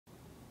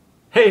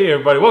Hey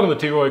everybody, welcome to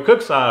T-Roy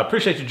Cooks. I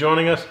appreciate you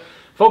joining us.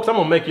 Folks, I'm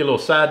gonna make you a little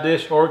side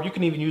dish, or you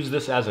can even use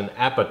this as an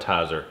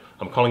appetizer.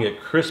 I'm calling it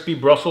crispy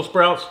Brussels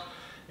sprouts.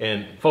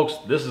 And folks,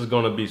 this is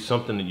gonna be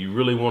something that you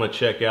really wanna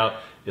check out.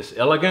 It's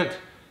elegant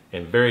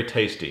and very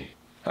tasty.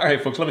 All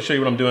right, folks, let me show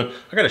you what I'm doing.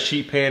 I got a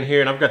sheet pan here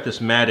and I've got this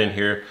mat in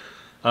here.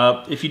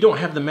 If you don't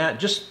have the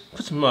mat, just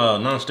put some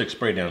non-stick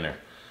spray down there.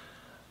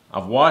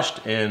 I've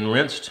washed and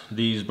rinsed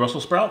these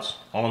Brussels sprouts.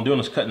 All I'm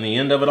doing is cutting the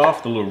end of it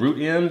off, the little root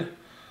end,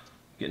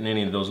 getting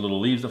any of those little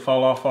leaves that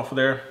fall off of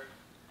there.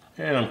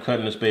 And I'm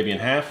cutting this baby in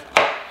half,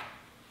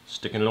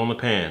 sticking it on the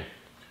pan.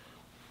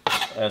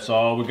 That's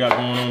all we got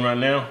going on right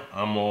now.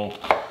 I'm gonna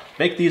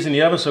bake these in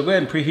the oven, so go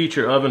ahead and preheat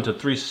your oven to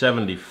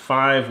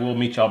 375. We'll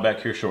meet y'all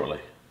back here shortly.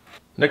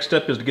 Next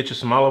step is to get you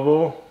some olive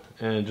oil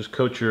and just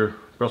coat your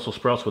Brussels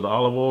sprouts with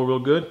olive oil real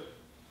good.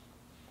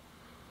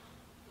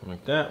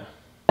 Like that.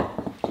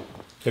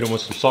 Hit them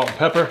with some salt and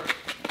pepper.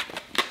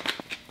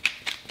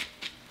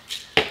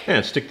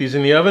 And stick these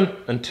in the oven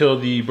until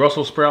the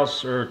Brussels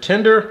sprouts are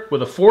tender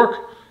with a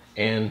fork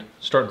and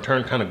start to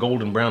turn kind of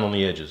golden brown on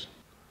the edges.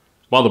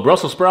 While the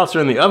Brussels sprouts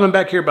are in the oven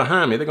back here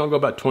behind me, they're gonna go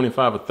about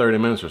 25 or 30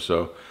 minutes or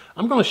so.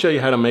 I'm gonna show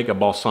you how to make a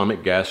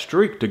balsamic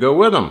gastrique to go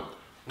with them.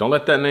 Don't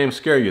let that name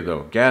scare you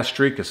though.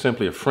 Gastrique is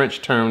simply a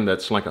French term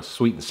that's like a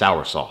sweet and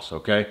sour sauce,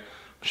 okay?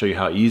 I'll show you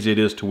how easy it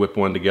is to whip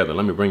one together.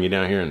 Let me bring you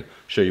down here and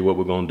show you what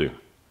we're gonna do. All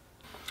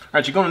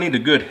right, you're gonna need a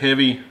good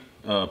heavy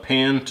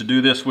pan to do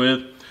this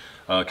with.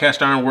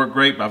 Cast iron work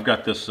great, but I've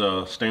got this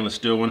stainless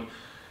steel one.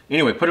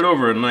 Anyway, put it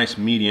over a nice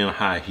medium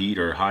high heat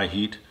or high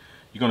heat.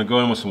 You're gonna go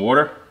in with some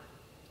water.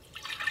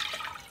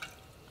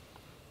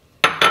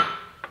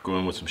 Go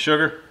in with some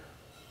sugar.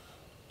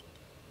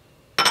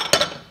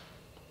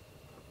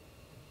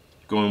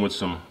 Go in with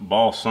some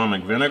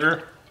balsamic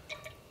vinegar.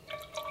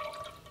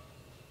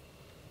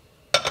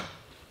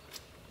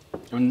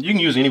 And you can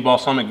use any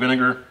balsamic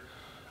vinegar.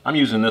 I'm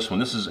using this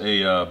one. This is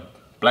a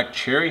black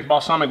cherry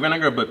balsamic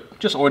vinegar, but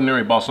just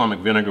ordinary balsamic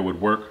vinegar would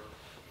work.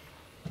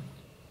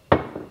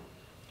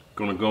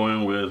 Gonna go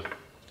in with a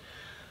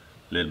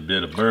little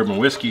bit of bourbon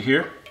whiskey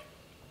here.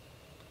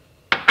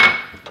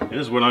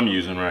 This is what I'm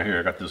using right here.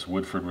 I got this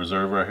Woodford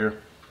Reserve right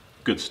here.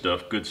 Good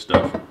stuff, good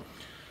stuff. All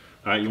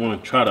right, you wanna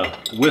try to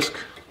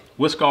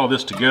whisk all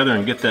this together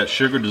and get that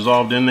sugar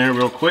dissolved in there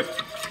real quick.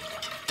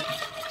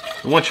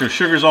 And once your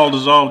sugar's all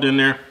dissolved in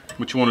there,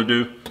 what you wanna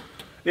do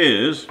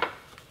is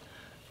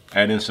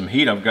add in some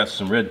heat. I've got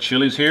some red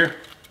chilies here,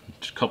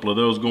 just a couple of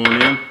those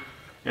going in,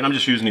 and I'm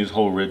just using these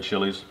whole red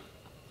chilies.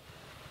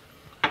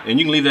 And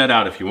you can leave that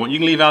out if you want. You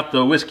can leave out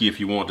the whiskey if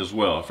you want as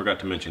well. I forgot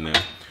to mention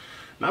that.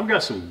 Now I've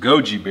got some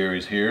goji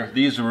berries here.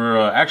 These were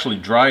actually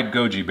dried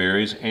goji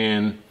berries,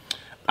 and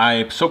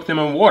I soaked them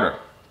in water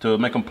to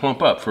make them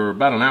plump up for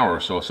about an hour or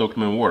so. I soaked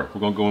them in water.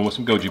 We're gonna go in with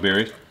some goji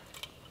berries.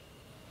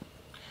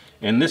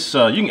 And this, you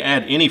can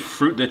add any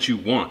fruit that you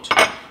want.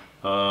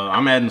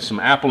 I'm adding some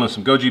apple and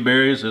some goji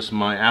berries. This is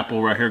my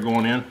apple right here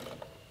going in.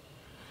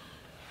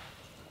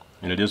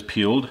 And it is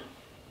peeled.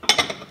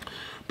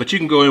 But you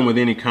can go in with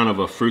any kind of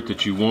a fruit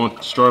that you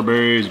want.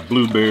 Strawberries,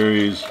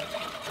 blueberries,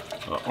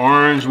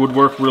 orange would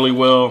work really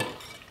well.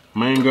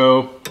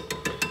 Mango.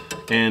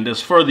 And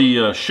as for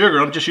the sugar,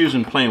 I'm just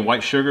using plain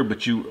white sugar,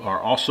 but you are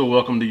also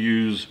welcome to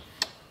use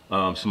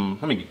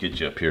let me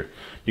get you up here.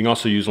 You can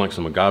also use like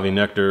some agave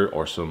nectar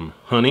or some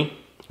honey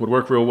would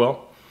work real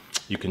well.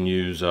 You can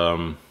use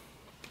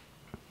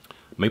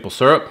maple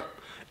syrup.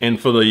 And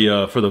for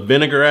the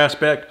vinegar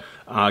aspect,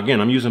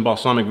 again, I'm using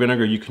balsamic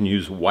vinegar. You can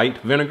use white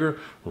vinegar,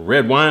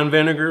 red wine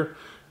vinegar,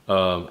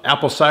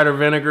 apple cider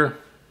vinegar.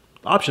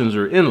 The options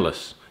are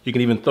endless. You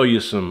can even throw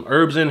you some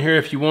herbs in here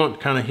if you want,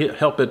 kind of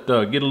help it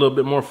get a little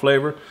bit more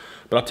flavor.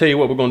 But I'll tell you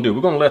what we're gonna do.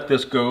 We're gonna let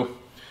this go.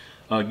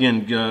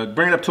 Again,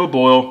 bring it up to a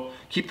boil.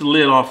 Keep the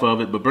lid off of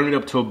it, but bring it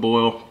up to a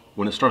boil.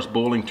 When it starts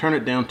boiling, turn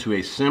it down to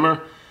a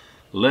simmer.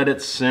 Let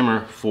it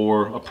simmer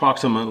for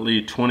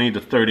approximately 20 to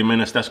 30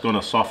 minutes. That's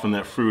gonna soften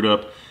that fruit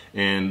up,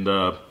 and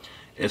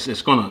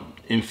it's gonna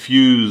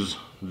infuse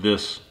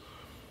this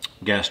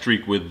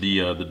gastrique with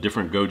the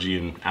different goji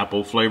and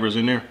apple flavors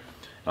in there,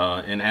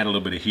 and add a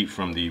little bit of heat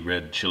from the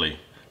red chili.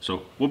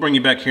 So we'll bring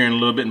you back here in a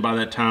little bit, and by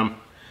that time,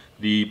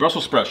 the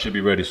Brussels sprouts should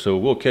be ready. So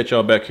we'll catch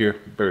y'all back here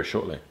very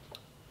shortly.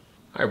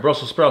 All right,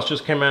 Brussels sprouts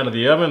just came out of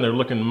the oven. They're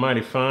looking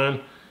mighty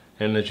fine.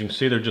 And as you can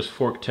see, they're just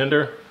fork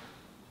tender.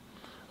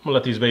 I'm gonna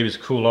let these babies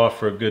cool off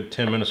for a good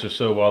 10 minutes or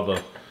so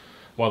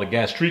while the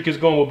gastrique is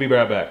going. We'll be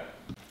right back.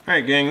 All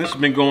right, gang, this has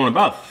been going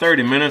about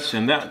 30 minutes,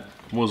 and that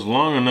was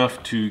long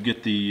enough to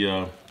get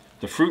the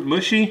fruit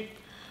mushy.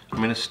 I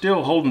mean, it's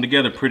still holding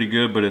together pretty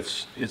good, but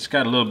it's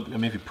got a little, I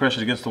mean, if you press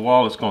it against the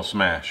wall, it's gonna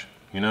smash,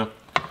 you know?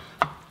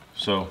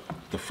 So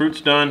the fruit's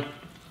done,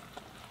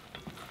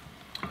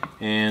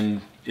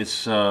 and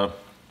it's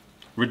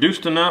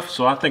reduced enough,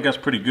 so I think that's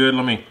pretty good.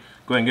 Let me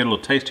go ahead and get a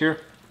little taste here.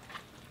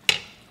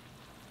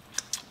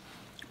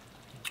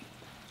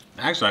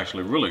 That's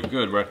actually really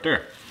good right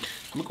there.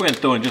 I'm gonna go ahead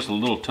and throw in just a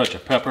little touch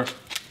of pepper.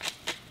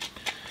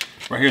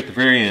 Right here at the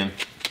very end,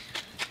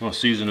 I'm gonna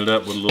season it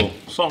up with a little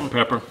salt and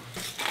pepper.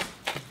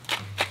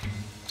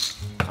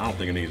 I don't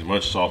think it needs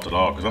much salt at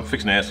all because I'm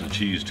fixing to add some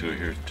cheese to it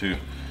here too.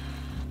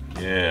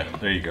 Yeah,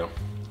 there you go.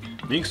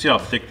 You can see how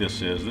thick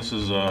this is. This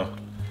is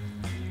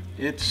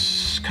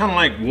it's kind of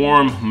like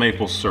warm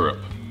maple syrup,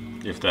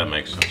 if that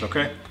makes sense,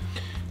 okay?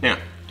 Now,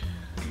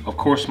 of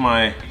course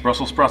my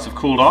Brussels sprouts have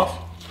cooled off.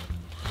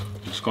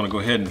 I'm just gonna go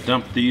ahead and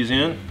dump these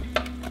in.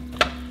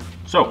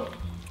 So,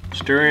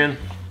 stir in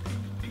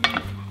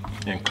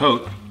and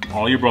coat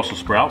all your Brussels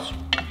sprouts.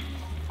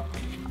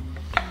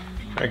 All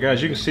right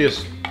guys, you can see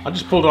it's, I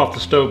just pulled it off the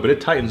stove, but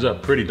it tightens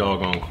up pretty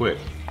doggone quick.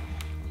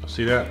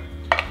 See that?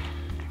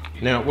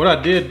 Now, what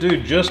I did do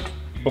just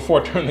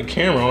before I turned the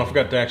camera on, I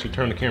forgot to actually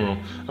turn the camera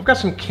on. I've got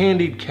some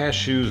candied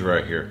cashews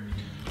right here.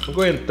 I'll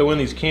go ahead and throw in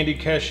these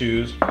candied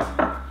cashews.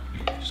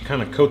 Just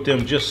kind of coat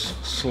them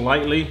just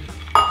slightly.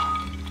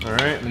 All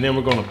right, and then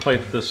we're gonna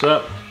plate this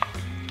up.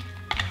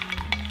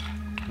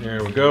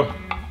 There we go.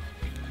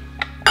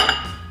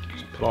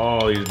 Just put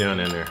all these down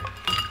in there.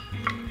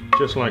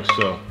 Just like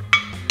so.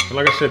 And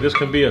like I said, this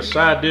can be a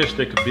side dish,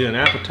 that could be an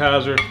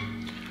appetizer.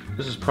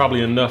 This is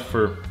probably enough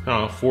for, I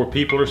don't know, 4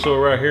 people or so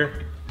right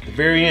here. At the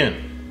very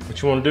end,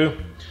 what you want to do,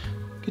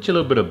 get you a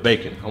little bit of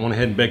bacon. I went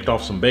ahead and baked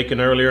off some bacon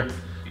earlier.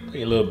 Put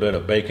a little bit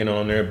of bacon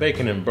on there.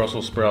 Bacon and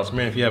Brussels sprouts.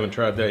 Man, if you haven't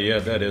tried that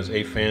yet, that is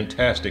a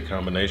fantastic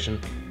combination.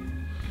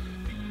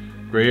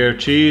 Gruyere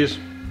cheese,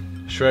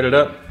 shred it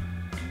up.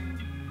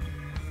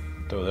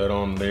 Throw that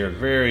on there at the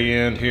very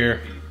end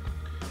here.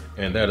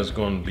 And that is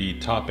going to be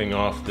topping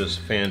off this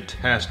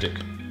fantastic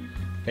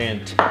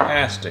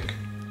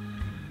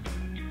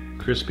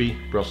crispy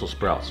Brussels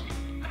sprouts.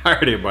 All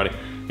right, everybody,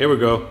 here we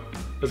go.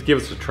 Let's give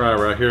this a try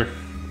right here.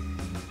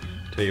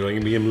 Tell you what,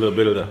 give me a little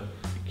bit of the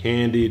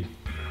candied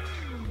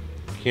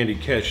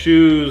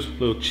cashews, a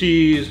little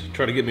cheese.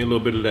 Try to get me a little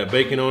bit of that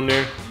bacon on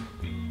there.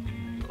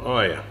 Oh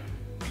yeah,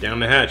 down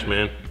the hatch,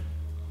 man.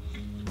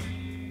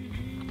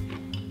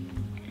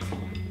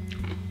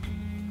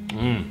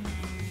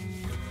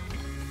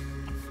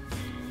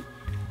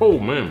 Oh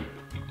man.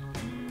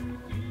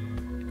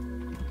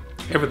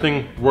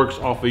 Everything works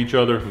off of each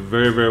other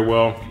very, very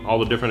well. All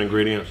the different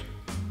ingredients.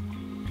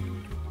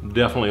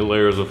 Definitely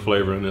layers of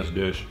flavor in this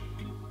dish.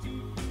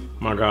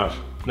 My gosh,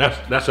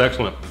 that's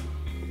excellent.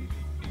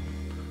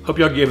 Hope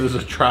y'all give this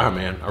a try,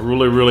 man. I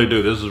really, really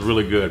do. This is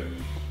really good.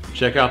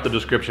 Check out the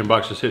description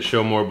box. Just hit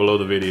show more below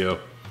the video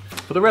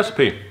for the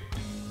recipe.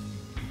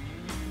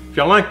 If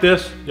y'all like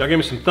this, y'all give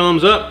me some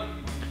thumbs up.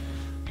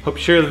 Hope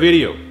you share the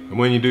video. And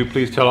when you do,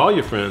 please tell all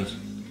your friends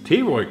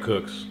T-Roy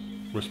cooks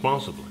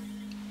responsibly.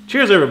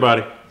 Cheers,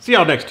 everybody. See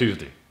y'all next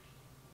Tuesday.